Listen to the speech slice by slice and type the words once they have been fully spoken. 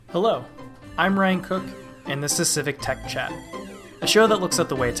Hello, I'm Ryan Cook, and this is Civic Tech Chat, a show that looks at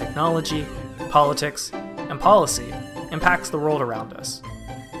the way technology, politics, and policy impacts the world around us,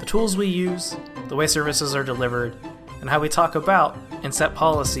 the tools we use, the way services are delivered, and how we talk about and set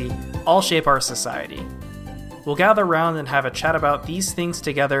policy all shape our society. We'll gather around and have a chat about these things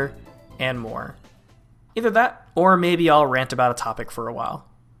together and more. Either that, or maybe I'll rant about a topic for a while.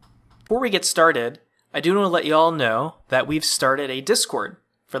 Before we get started, I do want to let you all know that we've started a Discord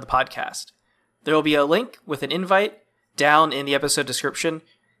for the podcast. There will be a link with an invite down in the episode description.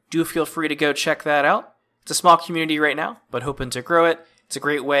 Do feel free to go check that out. It's a small community right now, but hoping to grow it. It's a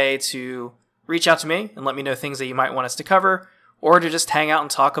great way to reach out to me and let me know things that you might want us to cover, or to just hang out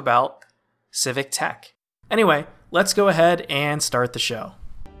and talk about civic tech. Anyway, let's go ahead and start the show.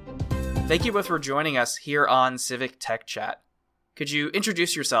 Thank you both for joining us here on Civic Tech Chat. Could you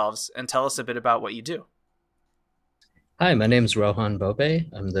introduce yourselves and tell us a bit about what you do? Hi, my name is Rohan Bobe.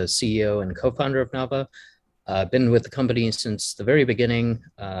 I'm the CEO and co-founder of Nava. I've been with the company since the very beginning,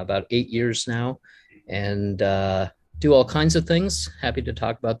 about 8 years now, and do all kinds of things. Happy to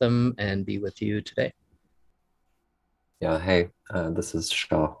talk about them and be with you today. Yeah, hey, this is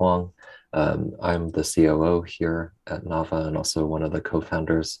Sha Huang. I'm the COO here at Nava and also one of the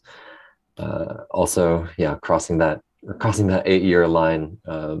co-founders. Crossing that 8-year line,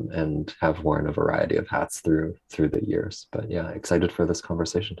 and have worn a variety of hats through the years. But yeah, excited for this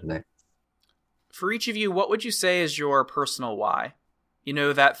conversation today. For each of you, what would you say is your personal why? You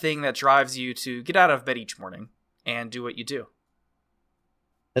know, that thing that drives you to get out of bed each morning and do what you do.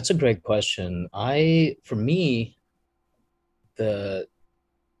 That's a great question. For me, the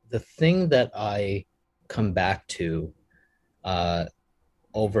thing that I come back to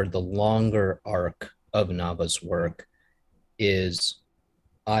over the longer arc of Nava's work is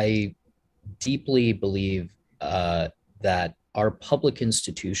I deeply believe that our public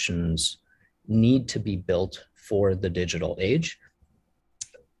institutions need to be built for the digital age.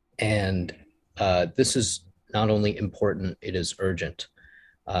 And this is not only important, it is urgent.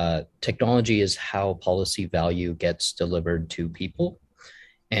 Technology is how policy value gets delivered to people,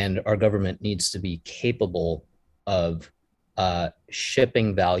 and our government needs to be capable of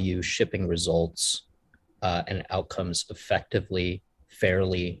shipping value, shipping results, and outcomes effectively,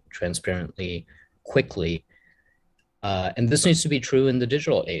 fairly, transparently, quickly. And this needs to be true in the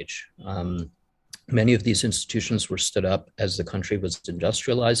digital age. Many of these institutions were stood up as the country was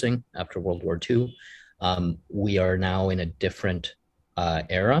industrializing after World War II. We are now in a different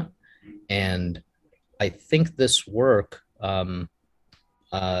era. And I think this work, the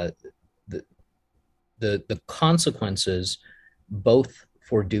consequences, both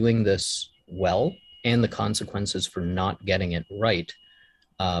for doing this well and the consequences for not getting it right,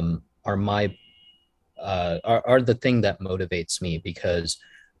 are the thing that motivates me, because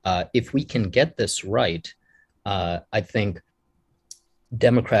if we can get this right, I think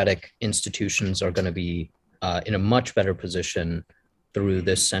democratic institutions are going to be in a much better position through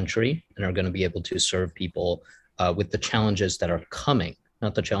this century and are going to be able to serve people with the challenges that are coming,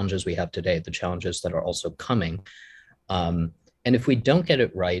 not the challenges we have today, the challenges that are also coming. And if we don't get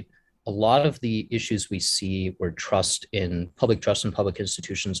it right, a lot of the issues we see where trust in public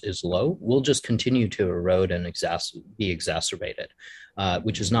institutions is low will just continue to erode and be exacerbated,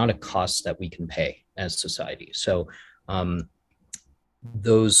 which is not a cost that we can pay as society. So that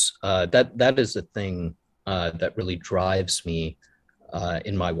is the thing that really drives me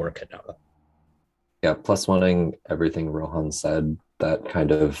in my work at Nava. Yeah, plus wanting everything Rohan said, that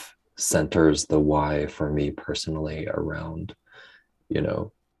kind of centers the why for me personally around,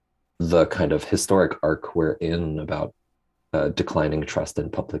 the kind of historic arc we're in about declining trust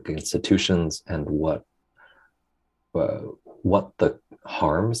in public institutions and what the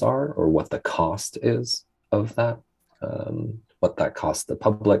harms are, or what the cost is of that, what that costs the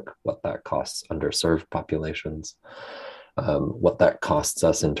public, what that costs underserved populations, what that costs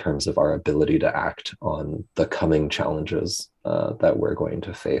us in terms of our ability to act on the coming challenges that we're going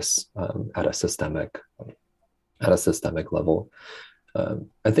to face at a systemic level.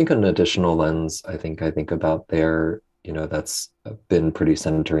 I think an additional lens I think about there, that's been pretty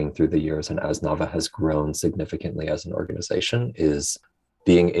centering through the years, and as Nava has grown significantly as an organization, is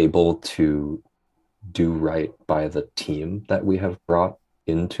being able to do right by the team that we have brought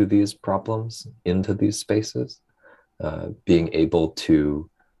into these problems, into these spaces. Being able to,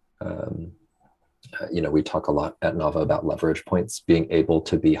 we talk a lot at Nava about leverage points, being able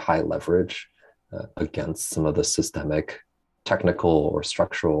to be high leverage against some of the systemic, technical or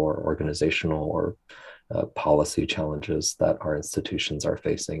structural or organizational or policy challenges that our institutions are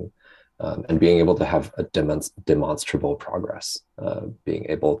facing, and being able to have a demonstrable progress, being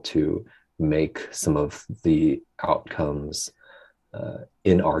able to make some of the outcomes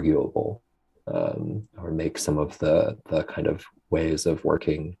inarguable, or make some of the kind of ways of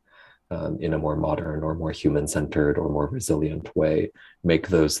working in a more modern or more human-centered or more resilient way, make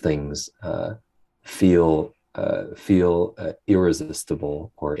those things feel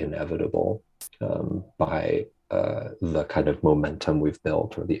irresistible or inevitable by the kind of momentum we've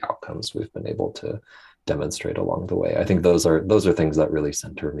built or the outcomes we've been able to demonstrate along the way. I think those are things that really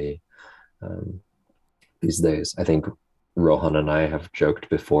center me these days. I think Rohan and I have joked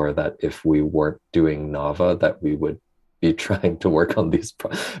before that if we weren't doing Nava, that we would be trying to work on these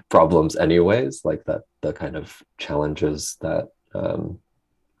problems anyways, like that the kind of challenges that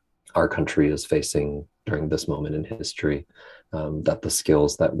our country is facing during this moment in history, that the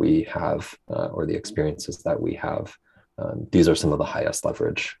skills that we have or the experiences that we have, these are some of the highest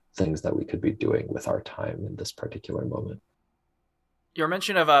leverage things that we could be doing with our time in this particular moment. Your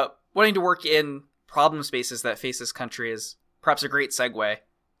mention of wanting to work in problem spaces that face this country is perhaps a great segue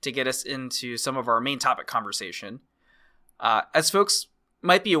to get us into some of our main topic conversation. As folks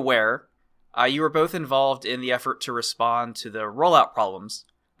might be aware, you were both involved in the effort to respond to the rollout problems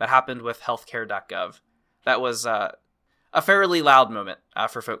that happened with healthcare.gov. That was a fairly loud moment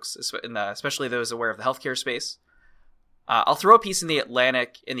for folks, especially those aware of the healthcare space. I'll throw a piece in the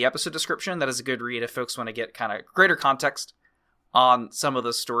Atlantic in the episode description that is a good read if folks want to get kind of greater context on some of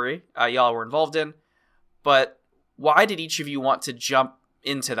the story y'all were involved in. But why did each of you want to jump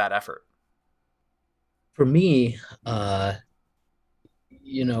into that effort? For me, I'll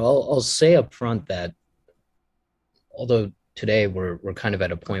say up front that although today we're kind of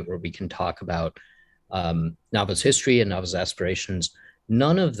at a point where we can talk about Nava's history and Nava's aspirations,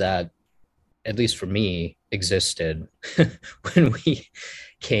 none of that, at least for me, existed when we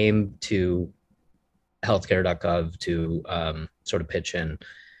came to healthcare.gov to sort of pitch in.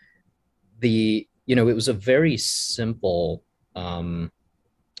 It was a very simple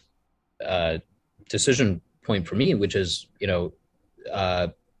decision point for me, which is,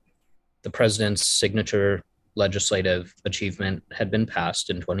 the president's signature legislative achievement had been passed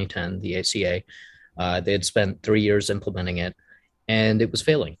in 2010, the ACA. They had spent 3 years implementing it, and it was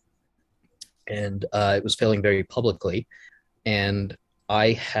failing. And it was failing very publicly. And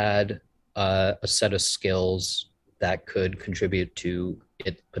I had a set of skills that could contribute to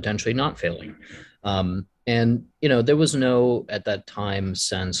it potentially not failing. There was no, at that time,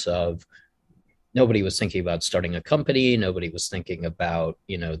 sense of, nobody was thinking about starting a company. Nobody was thinking about,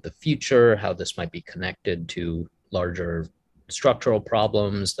 the future, how this might be connected to larger structural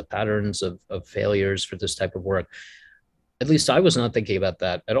problems, the patterns of failures for this type of work. At least I was not thinking about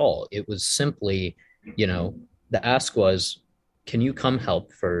that at all. It was simply, the ask was, can you come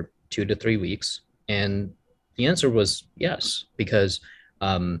help for 2 to 3 weeks? And the answer was yes, because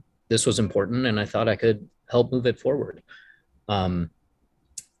this was important and I thought I could help move it forward. That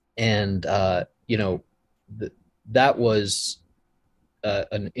was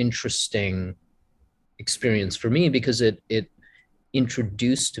an interesting experience for me because it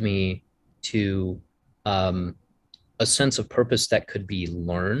introduced me to a sense of purpose that could be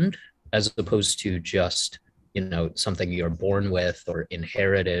learned as opposed to just, something you're born with or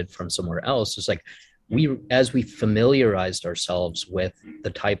inherited from somewhere else. It's like as we familiarized ourselves with the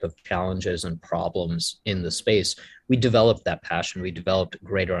type of challenges and problems in the space, we developed that passion. We developed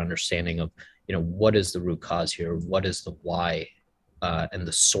greater understanding of, what is the root cause here? What is the why and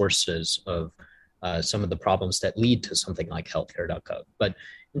the sources of some of the problems that lead to something like healthcare.gov. But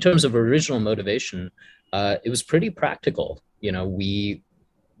in terms of original motivation, it was pretty practical. We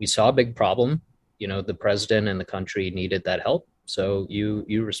saw a big problem. The president and the country needed that help. So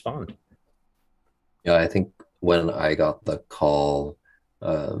you respond. Yeah, I think when I got the call,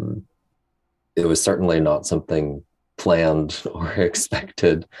 it was certainly not something planned or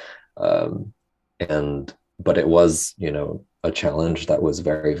expected. But it was, a challenge that was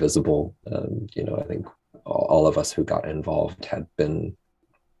very visible. I think all of us who got involved had been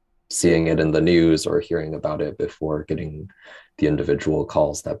seeing it in the news or hearing about it before getting the individual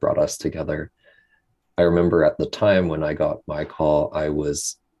calls that brought us together. I remember at the time when I got my call, I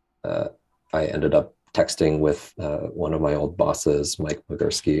ended up texting with one of my old bosses, Mike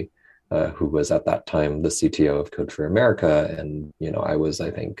Mugursky, who was at that time the CTO of Code for America. And, I was, I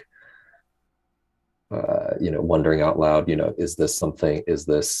think, wondering out loud, is this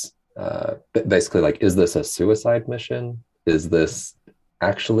basically like, is this a suicide mission? Is this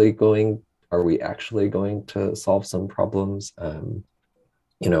are we actually going to solve some problems?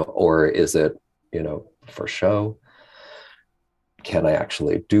 Or is it, for show? can I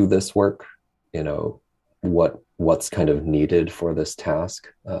actually do this work? You know, what's kind of needed for this task?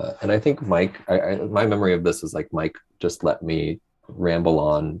 And I think Mike, my memory of this is like Mike just let me ramble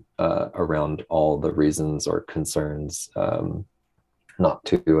on around all the reasons or concerns not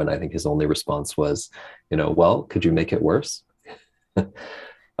to. And I think his only response was, well, could you make it worse?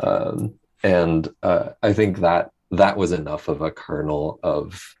 And I think that was enough of a kernel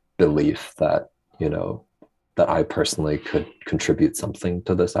of belief that, that I personally could contribute something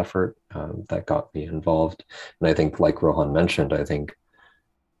to this effort that got me involved. And I think, like Rohan mentioned, I think,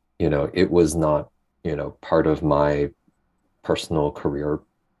 it was not, part of my personal career,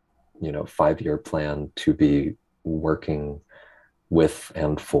 5-year plan to be working with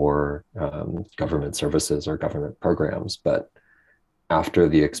and for government services or government programs. But after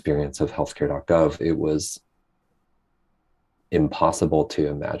the experience of healthcare.gov, it was impossible to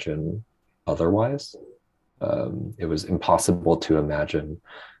imagine otherwise. It was impossible to imagine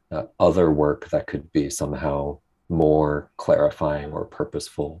other work that could be somehow more clarifying or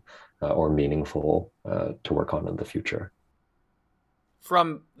purposeful or meaningful to work on in the future.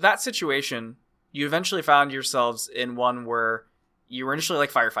 From that situation, you eventually found yourselves in one where you were initially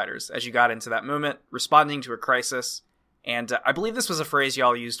like firefighters as you got into that moment, responding to a crisis. And I believe this was a phrase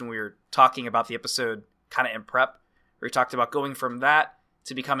y'all used when we were talking about the episode kind of in prep, where we talked about going from that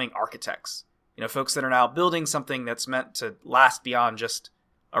to becoming architects. Folks that are now building something that's meant to last beyond just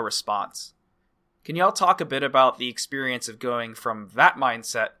a response. Can y'all talk a bit about the experience of going from that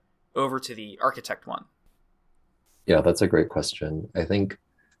mindset over to the architect one? Yeah, that's a great question. I think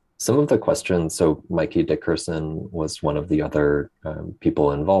some of the questions, so Mikey Dickerson was one of the other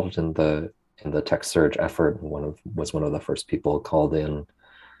people involved in the TechSurge effort, and was one of the first people called in.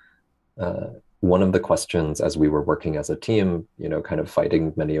 One of the questions as we were working as a team, kind of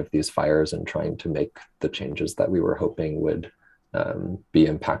fighting many of these fires and trying to make the changes that we were hoping would be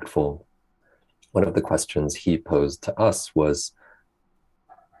impactful. One of the questions he posed to us was,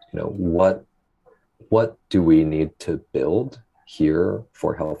 what do we need to build here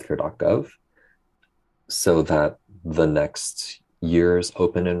for healthcare.gov so that the next year's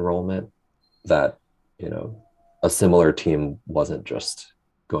open enrollment, that, a similar team wasn't just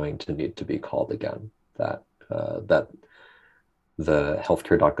going to need to be called again, that the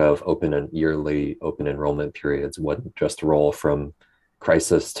healthcare.gov yearly open enrollment periods wouldn't just roll from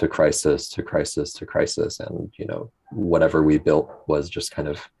crisis to crisis to crisis to crisis. And, whatever we built was just kind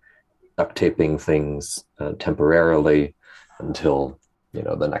of duct taping things temporarily until,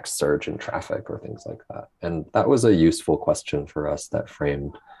 the next surge in traffic or things like that. And that was a useful question for us that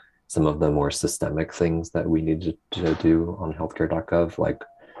framed some of the more systemic things that we needed to do on healthcare.gov, like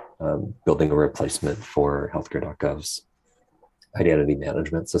building a replacement for healthcare.gov's identity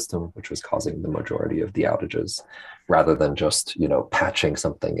management system, which was causing the majority of the outages, rather than just, patching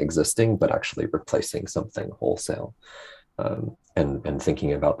something existing, but actually replacing something wholesale. And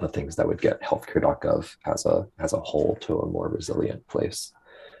thinking about the things that would get healthcare.gov as a whole to a more resilient place.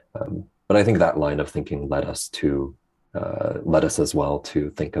 But I think that line of thinking led us as well to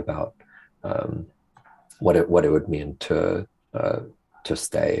think about what it would mean to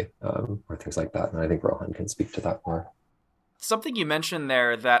stay or things like that. And I think Rohan can speak to that more. Something you mentioned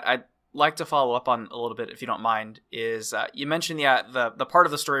there that I'd like to follow up on a little bit, if you don't mind, is you mentioned the part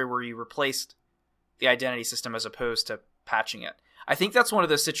of the story where you replaced the identity system as opposed to patching it. I think that's one of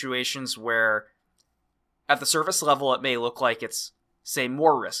those situations where at the surface level, it may look like it's, say,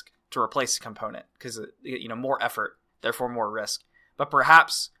 more risk to replace a component because, more effort, therefore more risk. But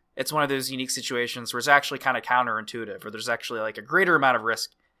perhaps it's one of those unique situations where it's actually kind of counterintuitive, or there's actually like a greater amount of risk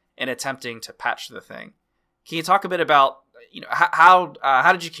in attempting to patch the thing. Can you talk a bit about, how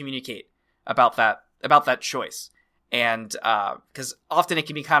did you communicate about that choice? And because often it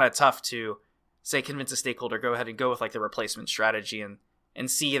can be kind of tough to, say, convince a stakeholder, go ahead and go with like the replacement strategy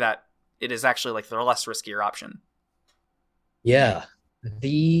and see that it is actually like the less riskier option. Yeah,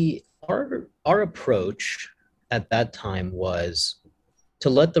 our approach at that time was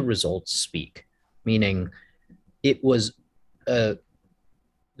to let the results speak, meaning it was there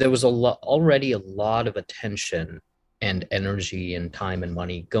was already a lot of attention and energy and time and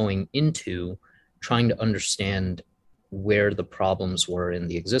money going into trying to understand where the problems were in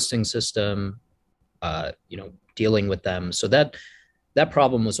the existing system, dealing with them. So that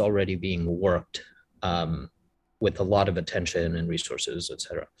problem was already being worked with a lot of attention and resources, et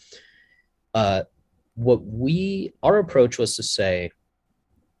cetera. Our approach was to say,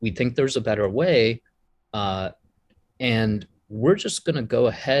 we think there's a better way, and we're just going to go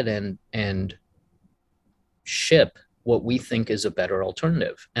ahead and ship what we think is a better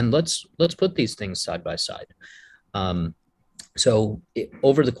alternative. And let's put these things side by side. So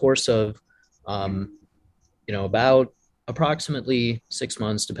over the course of, about approximately 6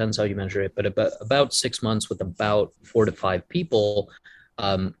 months, depends how you measure it, but about 6 months with about 4 to 5 people,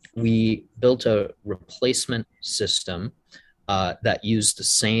 we built a replacement system that used the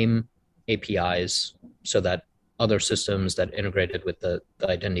same APIs so that other systems that integrated with the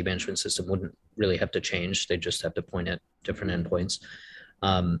identity management system wouldn't really have to change. They just have to point at different endpoints.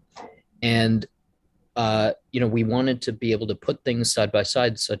 And we wanted to be able to put things side by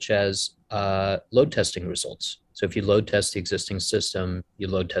side, such as load testing results. So if you load test the existing system, you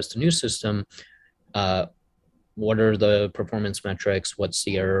load test a new system, what are the performance metrics? What's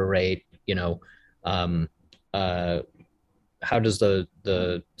the error rate? How does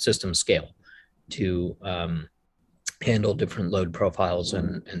the system scale to handle different load profiles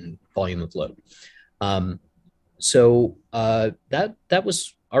and volume of load? So that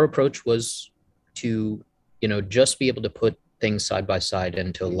was our approach, was to just be able to put things side by side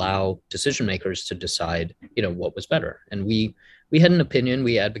and to allow decision makers to decide what was better. And we had an opinion,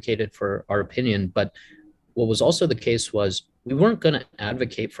 we advocated for our opinion, but what was also the case was we weren't going to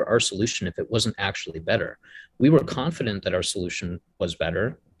advocate for our solution if it wasn't actually better. We were confident that our solution was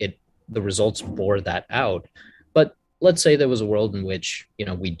better. The results bore that out. But let's say there was a world in which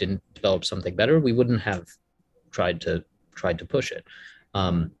we didn't develop something better, we wouldn't have tried to push it.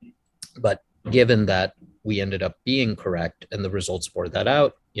 But given that we ended up being correct and the results bore that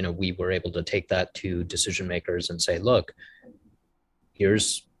out, we were able to take that to decision makers and say, look,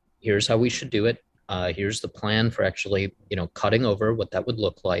 here's how we should do it. Here's the plan for actually, cutting over what that would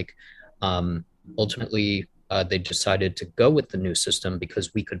look like. Ultimately, they decided to go with the new system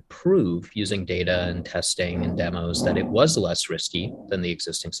because we could prove using data and testing and demos that it was less risky than the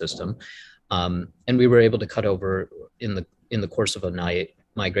existing system. And we were able to cut over in the course of a night,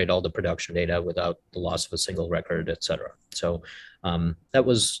 migrate all the production data without the loss of a single record, et cetera. So that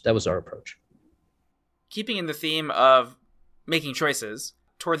was our approach. Keeping in the theme of making choices,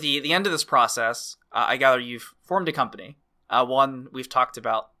 toward the end of this process, I gather you've formed a company, one we've talked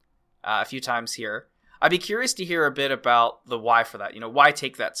about a few times here. I'd be curious to hear a bit about the why for that. Why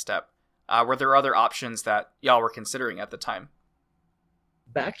take that step? Were there other options that y'all were considering at the time?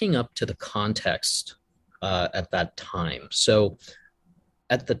 Backing up to the context at that time. So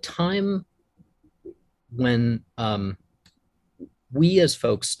at the time when we as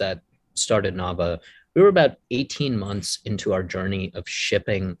folks that started Nava, we were about 18 months into our journey of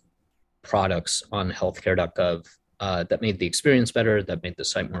shipping products on healthcare.gov that made the experience better, that made the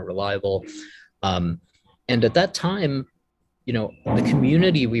site more reliable. And at that time, the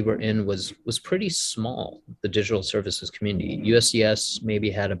community we were in was pretty small, the digital services community. USCS maybe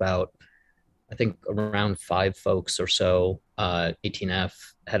had about, I think, around 5 folks or so. 18F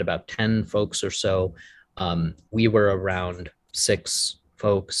had about 10 folks or so. We were around 6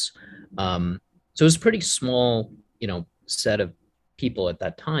 folks. So it was a pretty small, set of people at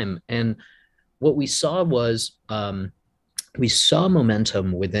that time. And what we saw was we saw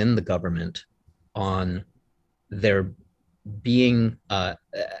momentum within the government on their being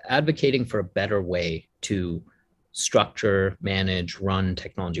advocating for a better way to structure, manage, run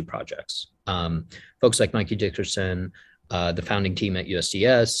technology projects. Folks like Mikey Dickerson, the founding team at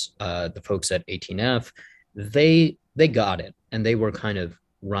USDS, the folks at 18F, they got it, and they were kind of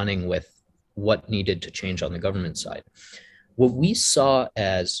running with what needed to change on the government side. What we saw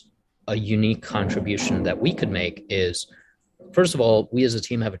as a unique contribution that we could make is, first of all, we as a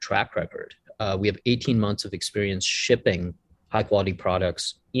team have a track record. We have 18 months of experience shipping high quality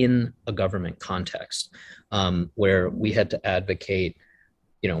products in a government context, where we had to advocate,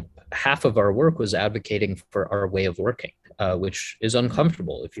 half of our work was advocating for our way of working, which is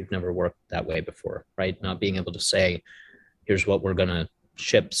uncomfortable if you've never worked that way before, right? Not being able to say, here's what we're going to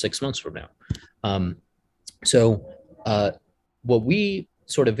ship 6 months from now. So what we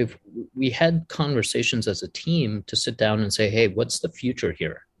if we had conversations as a team to sit down and say, hey, what's the future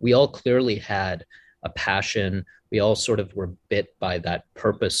here? We all clearly had a passion. We all sort of were bit by that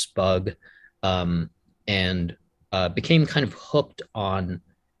purpose bug, and became kind of hooked on,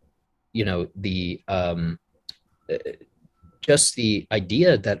 just the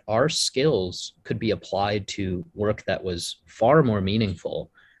idea that our skills could be applied to work that was far more meaningful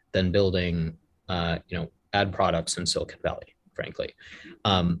than building, ad products in Silicon Valley, frankly.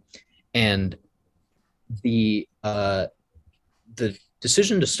 And the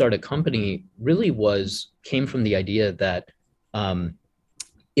decision to start a company really came from the idea that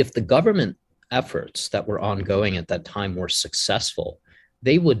if the government efforts that were ongoing at that time were successful,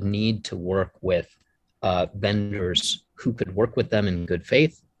 they would need to work with vendors who could work with them in good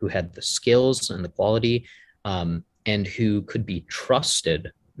faith, who had the skills and the quality, and who could be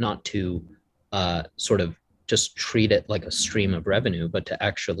trusted not to sort of just treat it like a stream of revenue, but to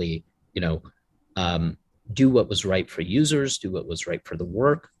actually, um, do what was right for users, do what was right for the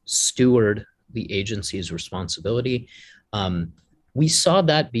work, steward the agency's responsibility. We saw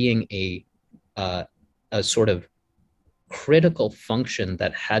that being a sort of critical function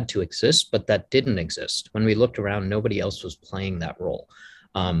that had to exist, but that didn't exist. When we looked around, nobody else was playing that role.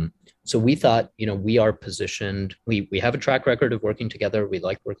 So we thought, we are positioned, we have a track record of working together. We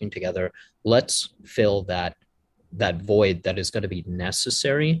like working together. Let's fill that void that is going to be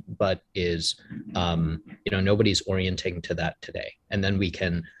necessary, but is, nobody's orienting to that today. And then we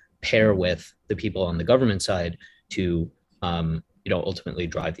can pair with the people on the government side to, ultimately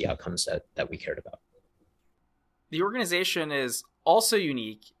drive the outcomes that we cared about. The organization is also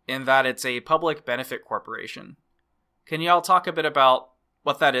unique in that it's a public benefit corporation. Can you all talk a bit about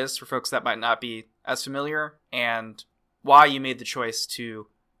what that is for folks that might not be as familiar, and why you made the choice to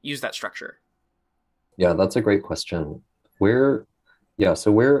use that structure? Yeah, that's a great question. We're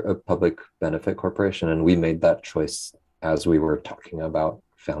a public benefit corporation, and we made that choice as we were talking about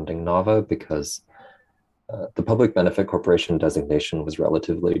founding Nava, because the public benefit corporation designation was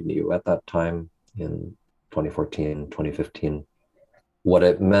relatively new at that time in 2014, 2015. What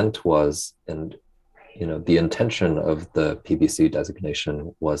it meant was, and the intention of the PBC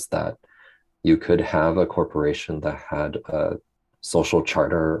designation was that you could have a corporation that had a social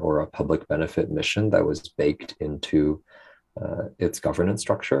charter or a public benefit mission that was baked into its governance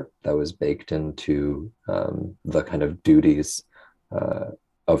structure, that was baked into the kind of duties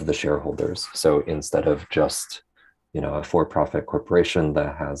of the shareholders. So instead of just, a for-profit corporation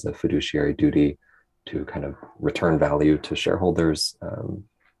that has a fiduciary duty to kind of return value to shareholders,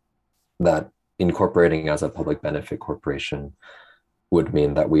 that incorporating as a public benefit corporation would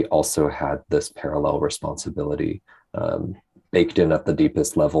mean that we also had this parallel responsibility baked in at the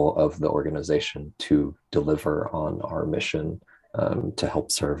deepest level of the organization to deliver on our mission, to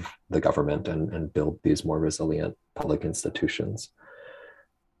help serve the government and build these more resilient public institutions.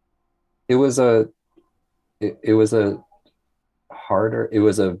 It was a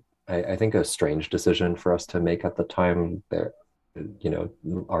strange decision for us to make at the time.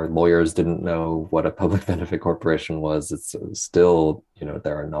 Our lawyers didn't know what a public benefit corporation was. It's still,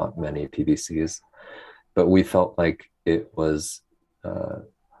 there are not many PBCs, but we felt like it was,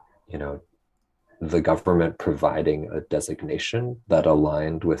 the government providing a designation that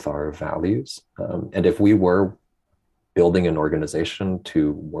aligned with our values. And if we were building an organization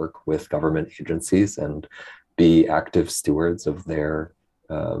to work with government agencies and be active stewards of their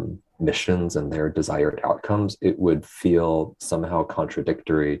missions and their desired outcomes, it would feel somehow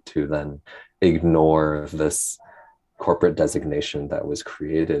contradictory to then ignore this corporate designation that was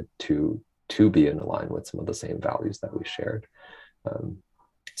created to be in line with some of the same values that we shared.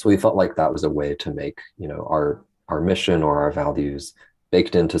 So we felt like that was a way to make, our mission or our values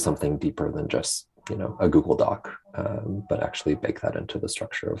baked into something deeper than just, a Google Doc, but actually bake that into the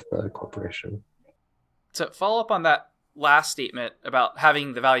structure of the corporation. To follow up on that last statement about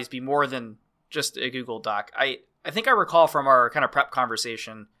having the values be more than just a Google Doc, I think I recall from our kind of prep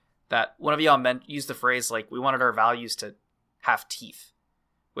conversation that one of y'all used the phrase like we wanted our values to have teeth,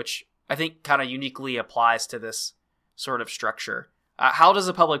 which I think kind of uniquely applies to this sort of structure. How does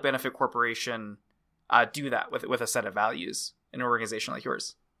a public benefit corporation do that with a set of values in an organization like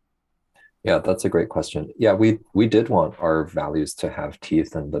yours? Yeah, that's a great question. Yeah, we did want our values to have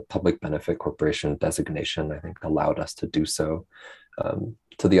teeth, and the public benefit corporation designation, I think, allowed us to do so.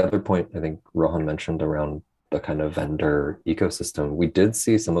 To the other point, I think Rohan mentioned around the kind of vendor ecosystem, we did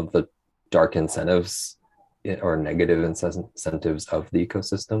see some of the dark incentives or negative incentives of the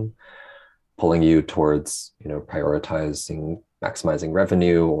ecosystem, pulling you towards, prioritizing, maximizing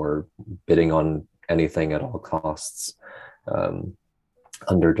revenue or bidding on anything at all costs,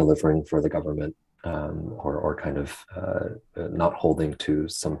 under delivering for the government, or kind of not holding to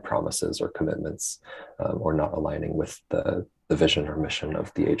some promises or commitments, or not aligning with the vision or mission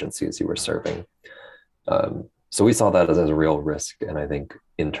of the agencies you were serving. So we saw that as a real risk. And I think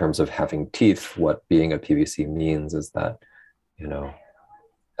in terms of having teeth, what being a PBC means is that,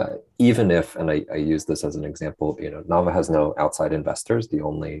 even if, and I use this as an example, Nava has no outside investors. The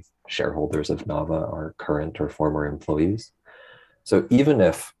only shareholders of Nava are current or former employees. So even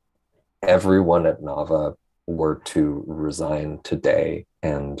if everyone at Nava were to resign today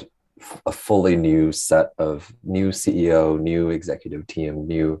and a fully new set of new CEO, new executive team,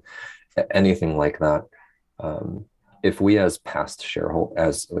 new anything like that, if we as past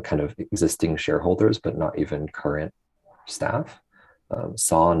as kind of existing shareholders, but not even current staff,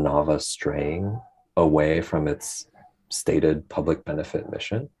 saw Nava straying away from its stated public benefit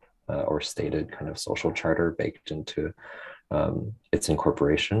mission or stated kind of social charter baked into its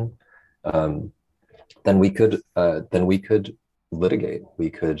incorporation, then we could litigate. We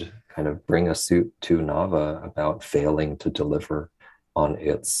could kind of bring a suit to Nava about failing to deliver on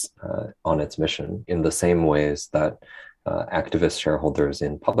its mission in the same ways that activist shareholders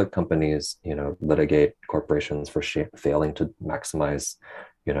in public companies, litigate corporations for failing to maximize,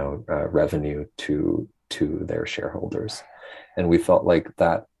 revenue to their shareholders. And we felt like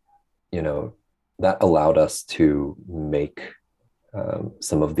that, that allowed us to make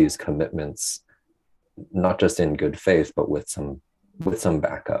some of these commitments, not just in good faith, but with some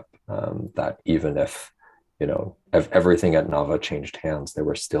backup. That even if everything at Nava changed hands, there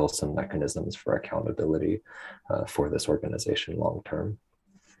were still some mechanisms for accountability for this organization long term.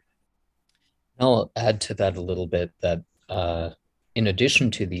 I'll add to that a little bit that in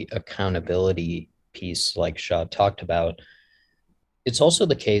addition to the accountability piece, like Shah talked about, it's also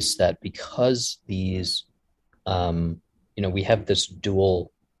the case that because these, we have this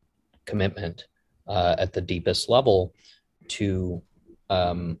dual commitment at the deepest level to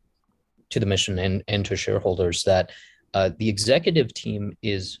the mission and to shareholders, that the executive team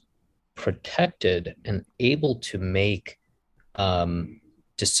is protected and able to make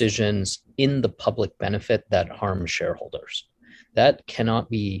decisions in the public benefit that harm shareholders. That cannot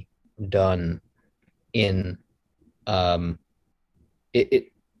be done in a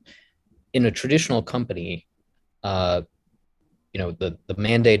traditional company. The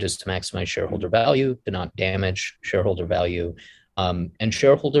mandate is to maximize shareholder value, to not damage shareholder value. And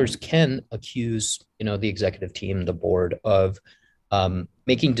shareholders can accuse, the executive team, the board, of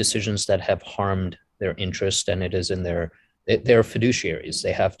making decisions that have harmed their interest, and it is in they're fiduciaries.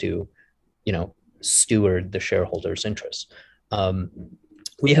 They have to, steward the shareholders' interests.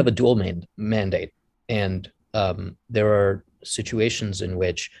 We have a dual mandate, and there are situations in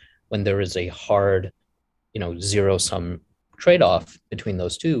which, when there is a hard, zero-sum trade-off between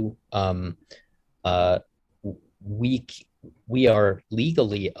those two, we are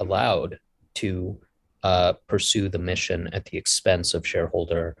legally allowed to pursue the mission at the expense of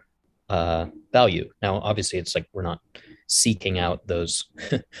shareholder value. Now, obviously, it's like we're not seeking out those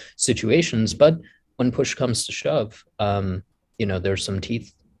situations, but when push comes to shove, there's some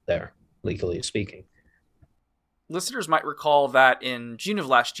teeth there, legally speaking. Listeners might recall that in June of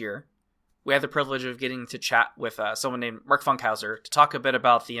last year, we had the privilege of getting to chat with someone named Mark Funkhauser to talk a bit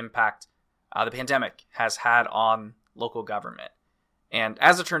about the impact the pandemic has had on local government. And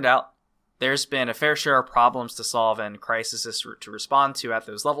as it turned out, there's been a fair share of problems to solve and crises to respond to at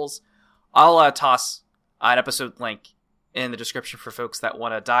those levels. I'll toss an episode link in the description for folks that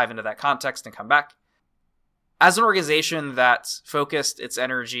want to dive into that context and come back. As an organization that's focused its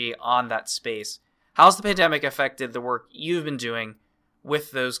energy on that space, how's the pandemic affected the work you've been doing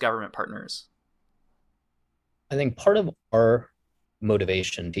with those government partners? I think part of our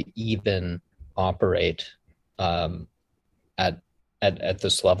motivation to even operate at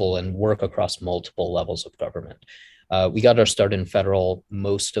this level and work across multiple levels of government. We got our start in federal.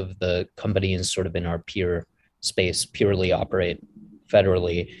 Most of the companies sort of in our peer space purely operate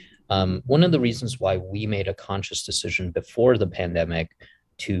federally. One of the reasons why we made a conscious decision before the pandemic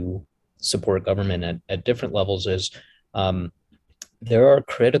to support government at different levels is there are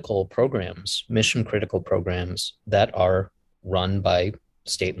critical programs, mission critical programs, that are run by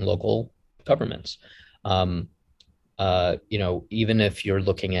state and local governments. Even if you're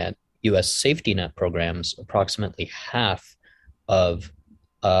looking at U.S. safety net programs, approximately half of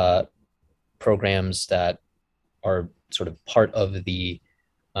programs that are sort of part of the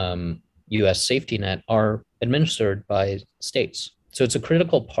U.S. safety net are administered by states. So it's a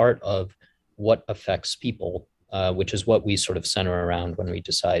critical part of what affects people, which is what we sort of center around when we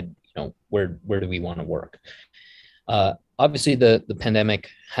decide, where do we want to work. Obviously, the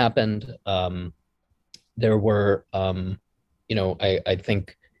pandemic happened. There were, I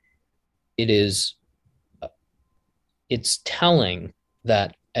think it's telling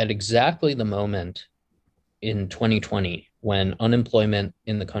that at exactly the moment in 2020, when unemployment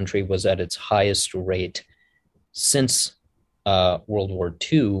in the country was at its highest rate since World War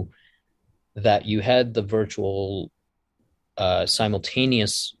II, that you had the virtual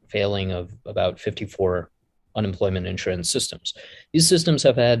simultaneous failing of about 54 unemployment insurance systems. These systems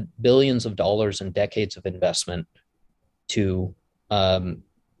have had billions of dollars and decades of investment to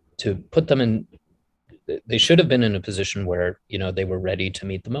put them in. They should have been in a position where they were ready to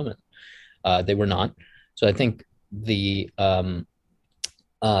meet the moment. They were not. So I think that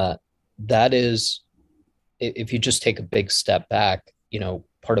is, if you just take a big step back,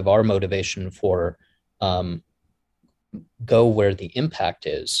 part of our motivation for go where the impact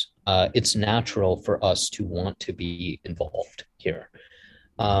is, it's natural for us to want to be involved here.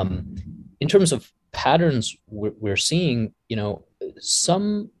 In terms of patterns we're seeing,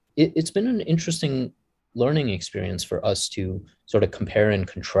 it's been an interesting learning experience for us to sort of compare and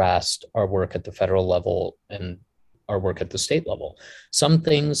contrast our work at the federal level and our work at the state level. Some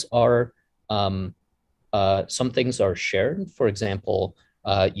things are shared. For example,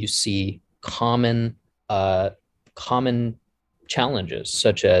 you see common challenges,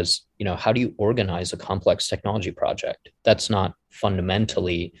 such as, how do you organize a complex technology project? That's not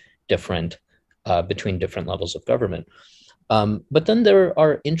fundamentally different between different levels of government. But then there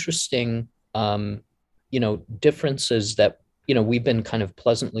are interesting, differences that, we've been kind of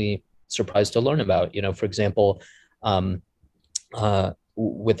pleasantly surprised to learn about. For example,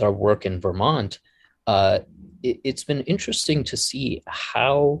 with our work in Vermont, it's been interesting to see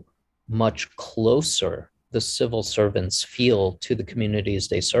how much closer the civil servants feel to the communities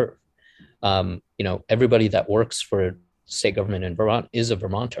they serve. Everybody that works for state government in Vermont is a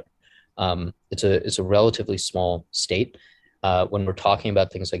Vermonter. It's a relatively small state. When we're talking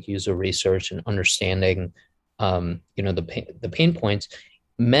about things like user research and understanding, the pain points,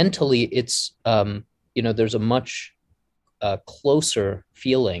 mentally, it's there's a much closer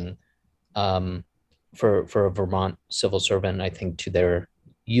feeling for a Vermont civil servant, I think, to their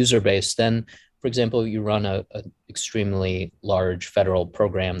user base than, for example, you run a extremely large federal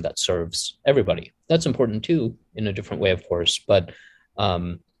program that serves everybody. That's important too, in a different way, of course. But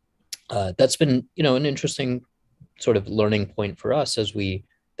that's been, an interesting sort of learning point for us as we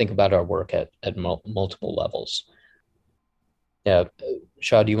think about our work at multiple levels. Yeah,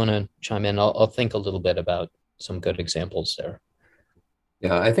 Shah, do you want to chime in? I'll think a little bit about some good examples there.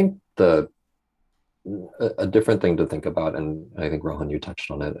 Yeah, I think a different thing to think about, and I think Rohan, you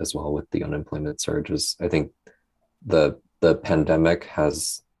touched on it as well with the unemployment surge, is I think the pandemic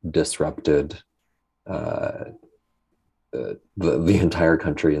has disrupted the entire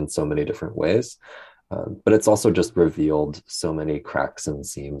country in so many different ways. But it's also just revealed so many cracks and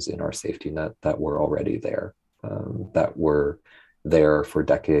seams in our safety net that were already there, that were there for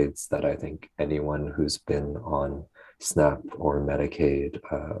decades, that I think anyone who's been on SNAP or Medicaid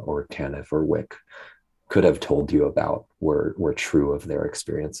or TANF or WIC could have told you about were true of their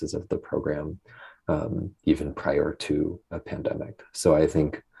experiences of the program, even prior to a pandemic. So I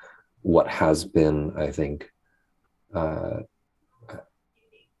think what has been, I think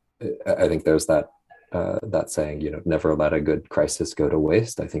there's that saying, never let a good crisis go to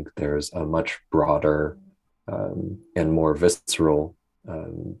waste. I think there's a much broader and more visceral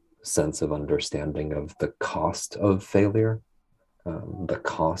sense of understanding of the cost of failure, the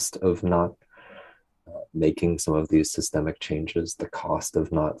cost of not making some of these systemic changes, the cost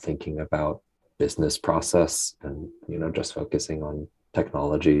of not thinking about business process and just focusing on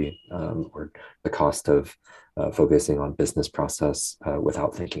technology, or the cost of focusing on business process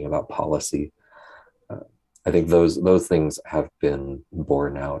without thinking about policy. I think those things have been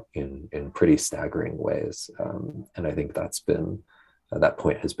borne out in pretty staggering ways, and I think that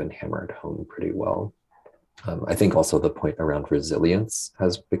point has been hammered home pretty well. I think also the point around resilience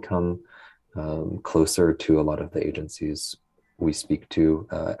has become closer to a lot of the agencies we speak to,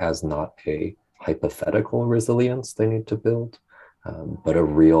 as not a hypothetical resilience they need to build, but a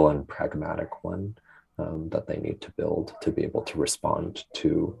real and pragmatic one that they need to build to be able to respond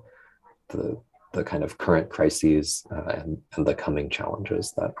to the kind of current crises and the coming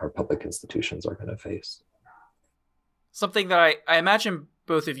challenges that our public institutions are going to face. Something that I imagine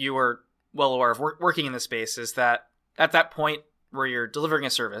both of you are well aware of working in this space is that at that point where you're delivering a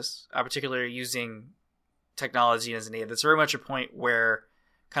service, particularly using technology as an aid, that's very much a point where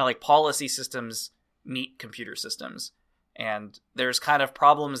kind of like policy systems meet computer systems. And there's kind of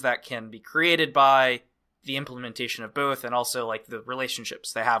problems that can be created by the implementation of both, and also like the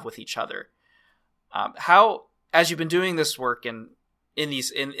relationships they have with each other. How, as you've been doing this work in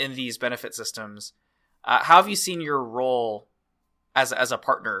these benefit systems, how have you seen your role as a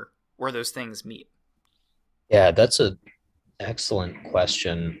partner where those things meet? Yeah, that's an excellent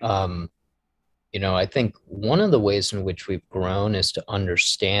question. I think one of the ways in which we've grown is to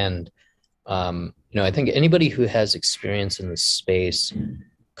understand, I think anybody who has experience in this space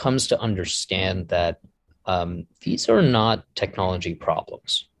comes to understand that these are not technology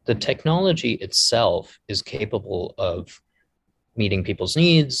problems. The technology itself is capable of meeting people's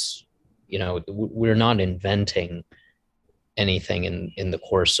needs. We're not inventing anything in the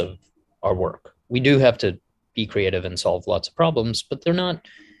course of our work. We do have to be creative and solve lots of problems, but they're not,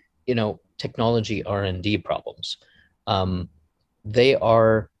 technology R&D problems. They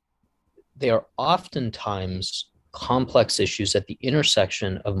are oftentimes complex issues at the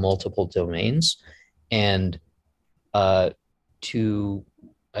intersection of multiple domains. And I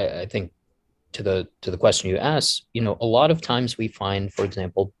think to the question you asked, a lot of times we find, for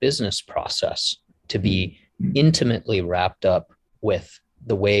example, business process to be intimately wrapped up with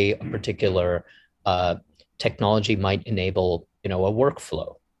the way a particular technology might enable, a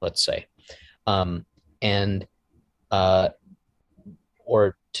workflow, let's say, and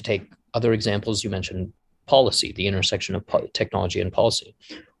or to take other examples, you mentioned policy, the intersection of technology and policy,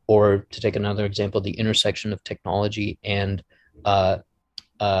 or to take another example, the intersection of technology and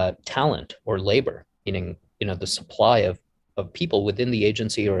talent or labor, meaning the supply of people within the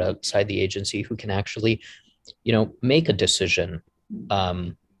agency or outside the agency who can actually make a decision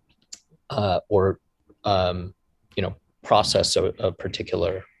or process a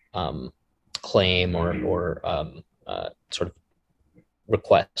particular claim or sort of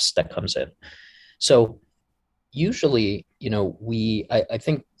request that comes in. So usually, I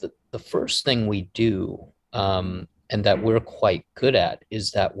think the first thing we do, and that we're quite good at,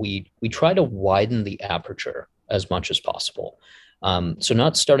 is that we try to widen the aperture as much as possible. So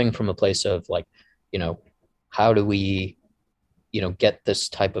not starting from a place of like, how do we, get this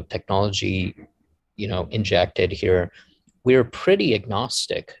type of technology, injected here. We're pretty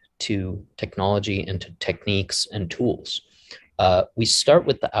agnostic to technology and to techniques and tools. We start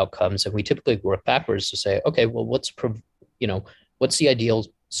with the outcomes, and we typically work backwards to say, okay, well, what's the ideal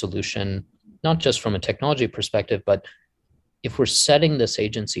solution, not just from a technology perspective, but if we're setting this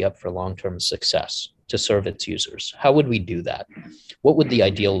agency up for long-term success to serve its users, how would we do that? What would the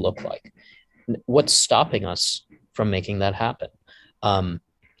ideal look like? What's stopping us from making that happen?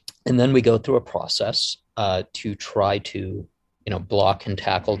 And then we go through a process to try to, block and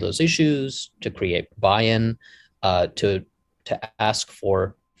tackle those issues, to create buy-in, to ask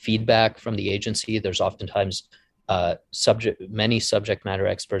for feedback from the agency. There's oftentimes many subject matter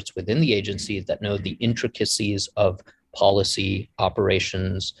experts within the agency that know the intricacies of policy,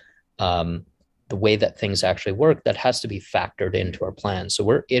 operations, the way that things actually work, that has to be factored into our plan. So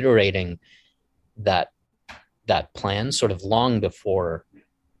we're iterating that plan sort of long before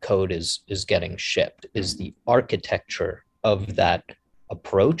code is getting shipped. Is the architecture of that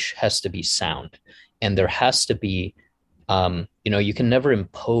approach has to be sound, and there has to be you can never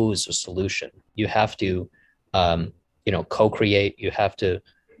impose a solution. You have to co-create. You have to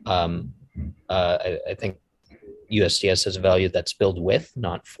I think USDS has a value that's build with,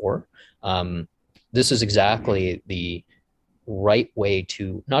 not for. This is exactly the right way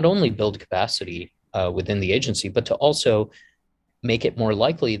to not only build capacity within the agency, but to also make it more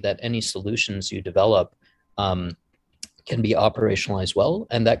likely that any solutions you develop can be operationalized well,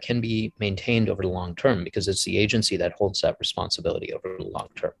 and that can be maintained over the long term, because it's the agency that holds that responsibility over the long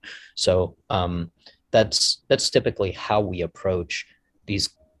term. So that's typically how we approach these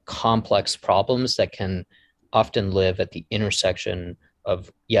complex problems that can often live at the intersection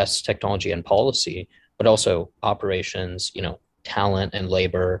of, yes, technology and policy, but also operations, talent and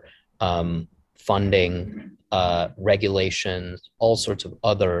labor, funding, regulations, all sorts of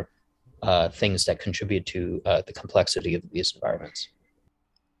other things that contribute to the complexity of these environments.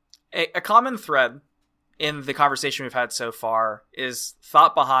 A common thread in the conversation we've had so far is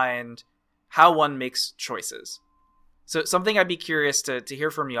thought behind how one makes choices. So something I'd be curious to hear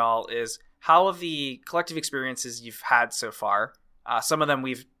from y'all is how have the collective experiences you've had so far, some of them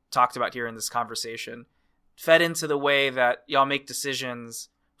we've talked about here in this conversation, fed into the way that y'all make decisions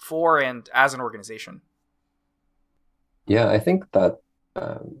for and as an organization? Yeah, I think that,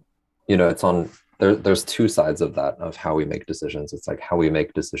 it's on, there's two sides of that, of how we make decisions. It's like how we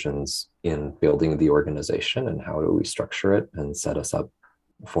make decisions in building the organization and how do we structure it and set us up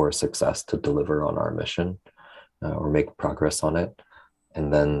for success to deliver on our mission or make progress on it.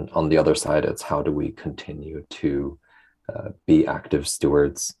 And then on the other side, it's how do we continue to be active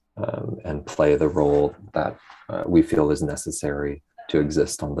stewards and play the role that we feel is necessary to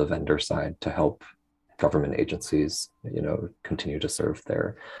exist on the vendor side to help government agencies, continue to serve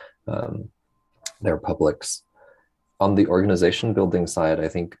their publics. On the organization building side, I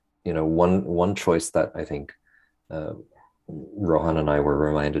think, one choice that I think Rohan and I were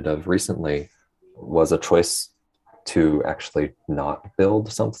reminded of recently was a choice to actually not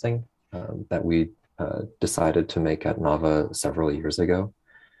build something that we decided to make at Nava several years ago.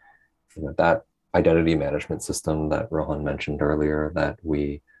 That identity management system that Rohan mentioned earlier that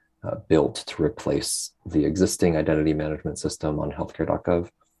we built to replace the existing identity management system on healthcare.gov.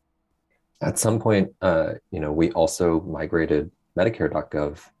 At some point, we also migrated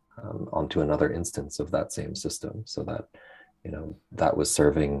Medicare.gov onto another instance of that same system, so that, that was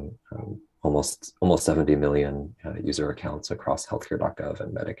serving almost 70 million user accounts across healthcare.gov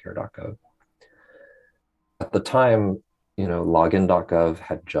and medicare.gov. At the time, login.gov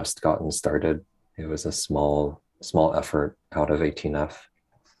had just gotten started. It was a small effort out of 18F,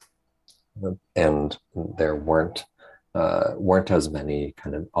 and there weren't as many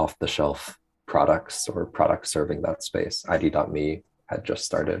kind of off-the-shelf products or products serving that space. ID.me had just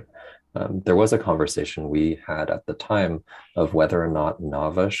started. There was a conversation we had at the time of whether or not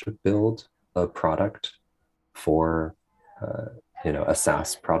Nava should build a product for, a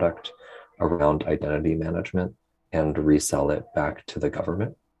SaaS product around identity management and resell it back to the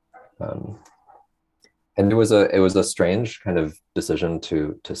government. And it was a strange kind of decision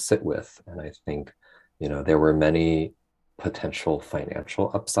to sit with. And I think, there were many potential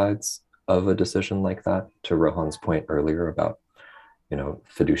financial upsides of a decision like that, to Rohan's point earlier about,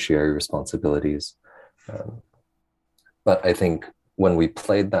 fiduciary responsibilities. But I think when we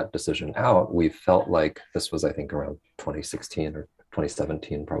played that decision out, we felt like this was, I think, around 2016 or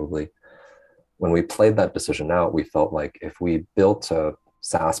 2017, probably. When we played that decision out, we felt like if we built a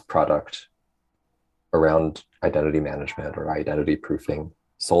SaaS product around identity management or identity proofing,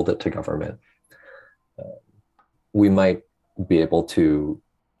 sold it to government, we might be able to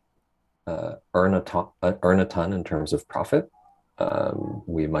earn a ton in terms of profit.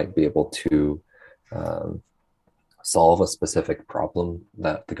 We might be able to solve a specific problem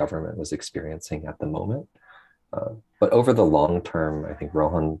that the government was experiencing at the moment. But over the long term, I think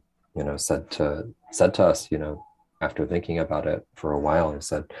Rohan, said to us, after thinking about it for a while, he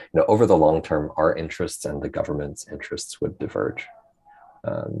said, over the long term, our interests and the government's interests would diverge.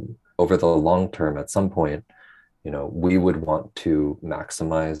 Over the long term, at some point, we would want to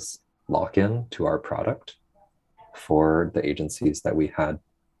maximize lock-in to our product for the agencies that we had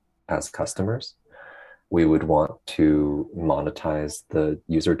as customers. We would want to monetize the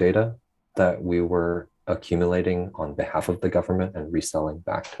user data that we were accumulating on behalf of the government and reselling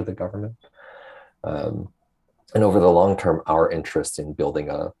back to the government. And over the long term, our interest in building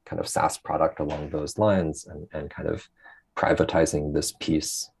a kind of SaaS product along those lines and kind of privatizing this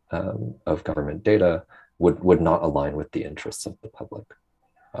piece of government data would not align with the interests of the public.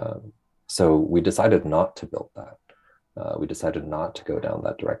 So we decided not to build that. We decided not to go down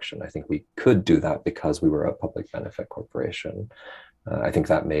that direction. I think we could do that because we were a public benefit corporation. I think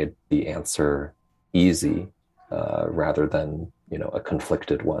that made the answer easy rather than a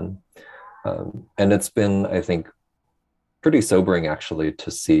conflicted one. And it's been, I think, pretty sobering actually to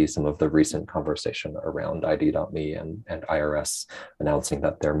see some of the recent conversation around ID.me and IRS announcing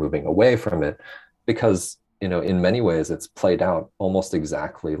that they're moving away from it, because in many ways it's played out almost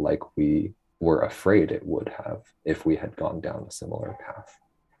exactly like we were afraid it would have if we had gone down a similar path.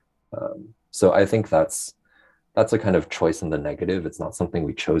 So I think that's a kind of choice in the negative. It's not something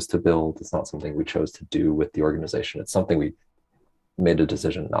we chose to build. It's not something we chose to do with the organization. It's something we made a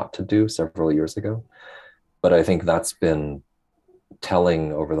decision not to do several years ago. But I think that's been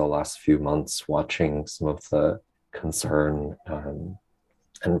telling over the last few months, watching some of the concern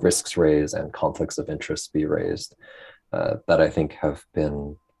and risks raised and conflicts of interest be raised, that I think have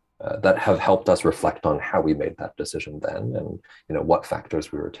been that have helped us reflect on how we made that decision then, and what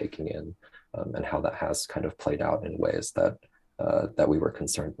factors we were taking in, and how that has kind of played out in ways that that we were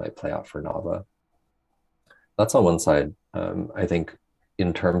concerned might play out for Nava. That's on one side. I think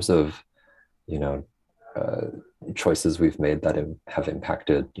in terms of choices we've made that have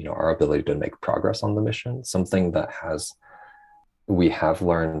impacted our ability to make progress on the mission, something that we have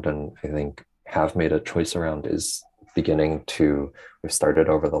learned and I think have made a choice around is we've started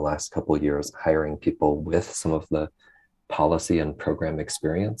over the last couple of years hiring people with some of the policy and program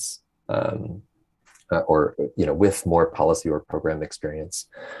experience, or with more policy or program experience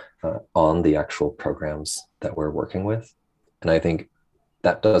on the actual programs that we're working with. And I think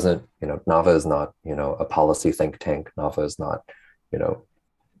that doesn't, Nava is not, a policy think tank. Nava is not,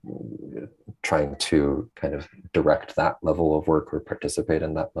 trying to kind of direct that level of work or participate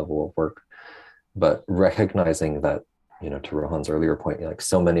in that level of work. But recognizing that, to Rohan's earlier point, like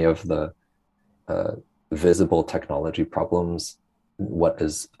so many of the visible technology problems, what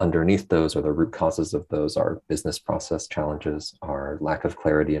is underneath those or the root causes of those are business process challenges, are lack of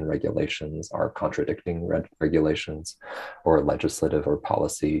clarity in regulations, are contradicting regulations, or legislative or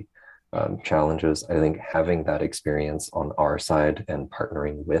policy challenges. I think having that experience on our side and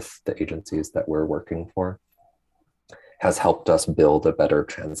partnering with the agencies that we're working for has helped us build a better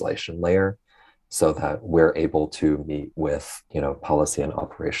translation layer so that we're able to meet with, policy and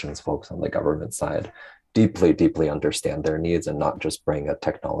operations folks on the government side, deeply understand their needs and not just bring a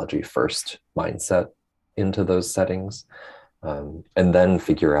technology first mindset into those settings, and then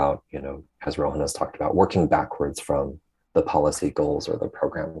figure out, as Rohan has talked about, working backwards from the policy goals or the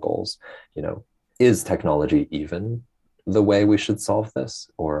program goals, is technology even the way we should solve this,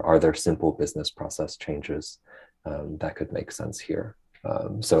 or are there simple business process changes that could make sense here?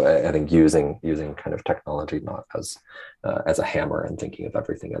 So I think using kind of technology not as a hammer and thinking of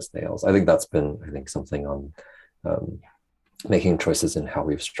everything as nails. I think that's been, something on making choices in how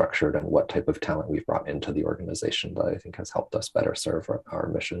we've structured and what type of talent we've brought into the organization that I think has helped us better serve our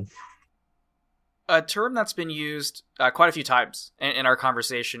mission. A term that's been used quite a few times in our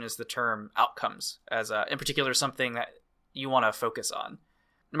conversation is the term outcomes, as in particular something that you want to focus on.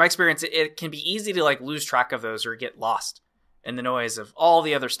 In my experience, it can be easy to lose track of those or get lost in the noise of all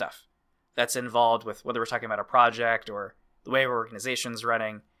the other stuff that's involved with whether we're talking about a project or the way our organization's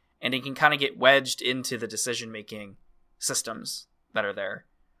running, and it can kind of get wedged into the decision-making systems that are there.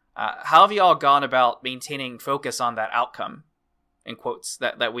 How have you all gone about maintaining focus on that outcome, in quotes,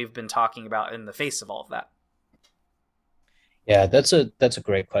 that we've been talking about in the face of all of that? Yeah, that's a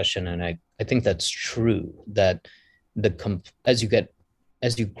great question, and I think that's true, that as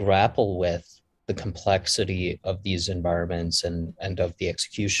you grapple with the complexity of these environments and of the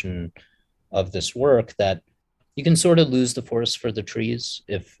execution of this work, that you can sort of lose the forest for the trees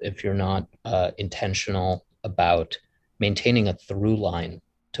if you're not intentional about maintaining a through line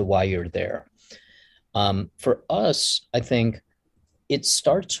to why you're there. For us, I think it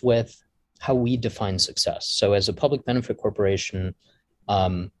starts with how we define success. So as a public benefit corporation,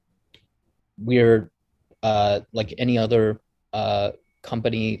 we're like any other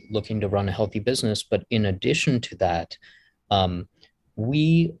company looking to run a healthy business. But in addition to that, part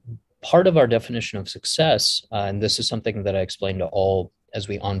of our definition of success, and this is something that I explain to all as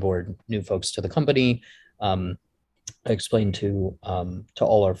we onboard new folks to the company, I explain to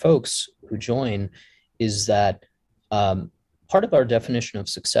all our folks who join, is that part of our definition of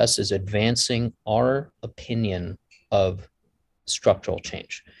success is advancing our opinion of structural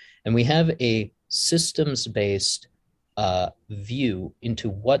change. And we have a systems-based view into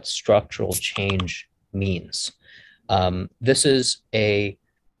what structural change means. This is a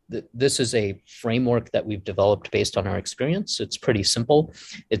framework that we've developed based on our experience. It's pretty simple.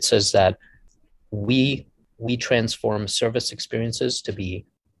 It says that we transform service experiences to be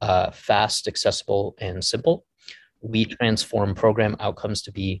fast, accessible, and simple. We transform program outcomes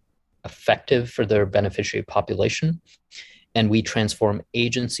to be effective for their beneficiary population. And we transform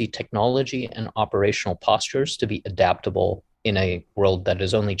agency technology and operational postures to be adaptable in a world that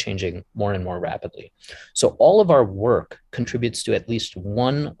is only changing more and more rapidly. So all of our work contributes to at least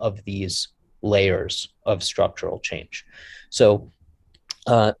one of these layers of structural change. So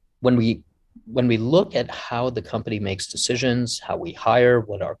when we look at how the company makes decisions, how we hire,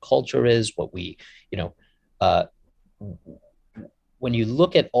 what our culture is, when you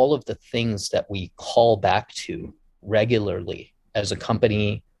look at all of the things that we call back to regularly as a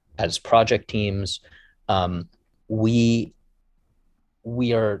company, as project teams, we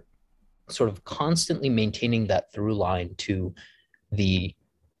are sort of constantly maintaining that through line to the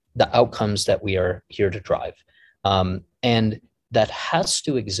outcomes that we are here to drive. And that has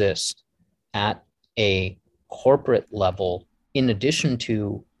to exist at a corporate level in addition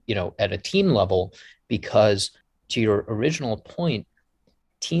to, at a team level, because to your original point,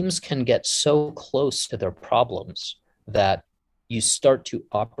 teams can get so close to their problems that you start to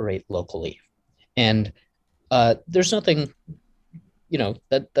operate locally. And there's nothing,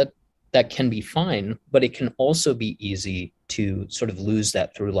 that can be fine, but it can also be easy to sort of lose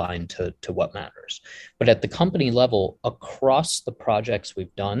that through line to what matters. But at the company level, across the projects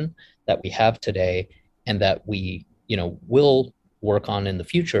we've done, that we have today, and that we, will work on in the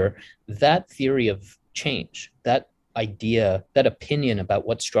future, that theory of change, that idea, that opinion about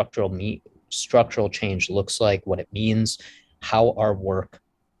what structural change looks like, what it means, how our work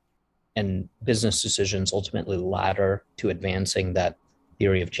and business decisions ultimately ladder to advancing that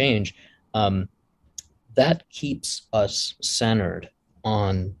theory of change, that keeps us centered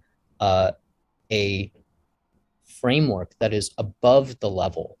on a framework that is above the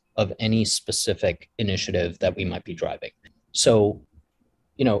level of any specific initiative that we might be driving. So,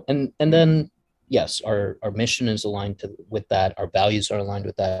 and then, yes, our mission is aligned with that. Our values are aligned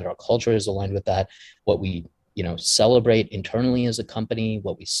with that. Our culture is aligned with that. What we, celebrate internally as a company,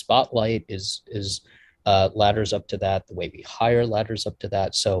 what we spotlight is ladders up to that. The way we hire ladders up to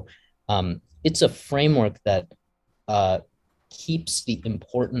that. So it's a framework that keeps the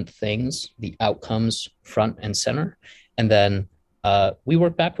important things, the outcomes, front and center. And then we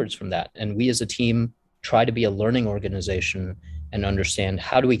work backwards from that. And we as a team try to be a learning organization and understand,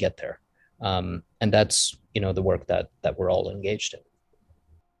 how do we get there? And that's, the work that we're all engaged in.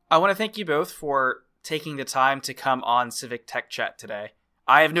 I want to thank you both for taking the time to come on Civic Tech Chat today.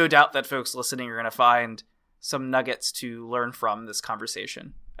 I have no doubt that folks listening are going to find some nuggets to learn from this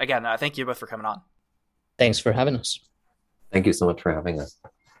conversation. Again, thank you both for coming on. Thanks for having us. Thank you so much for having us.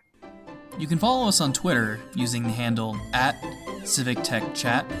 You can follow us on Twitter using the handle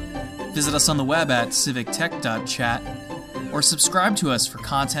 @CivicTechChat. Visit us on the web at civictech.chat, or subscribe to us for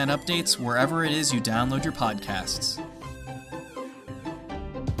content updates wherever it is you download your podcasts.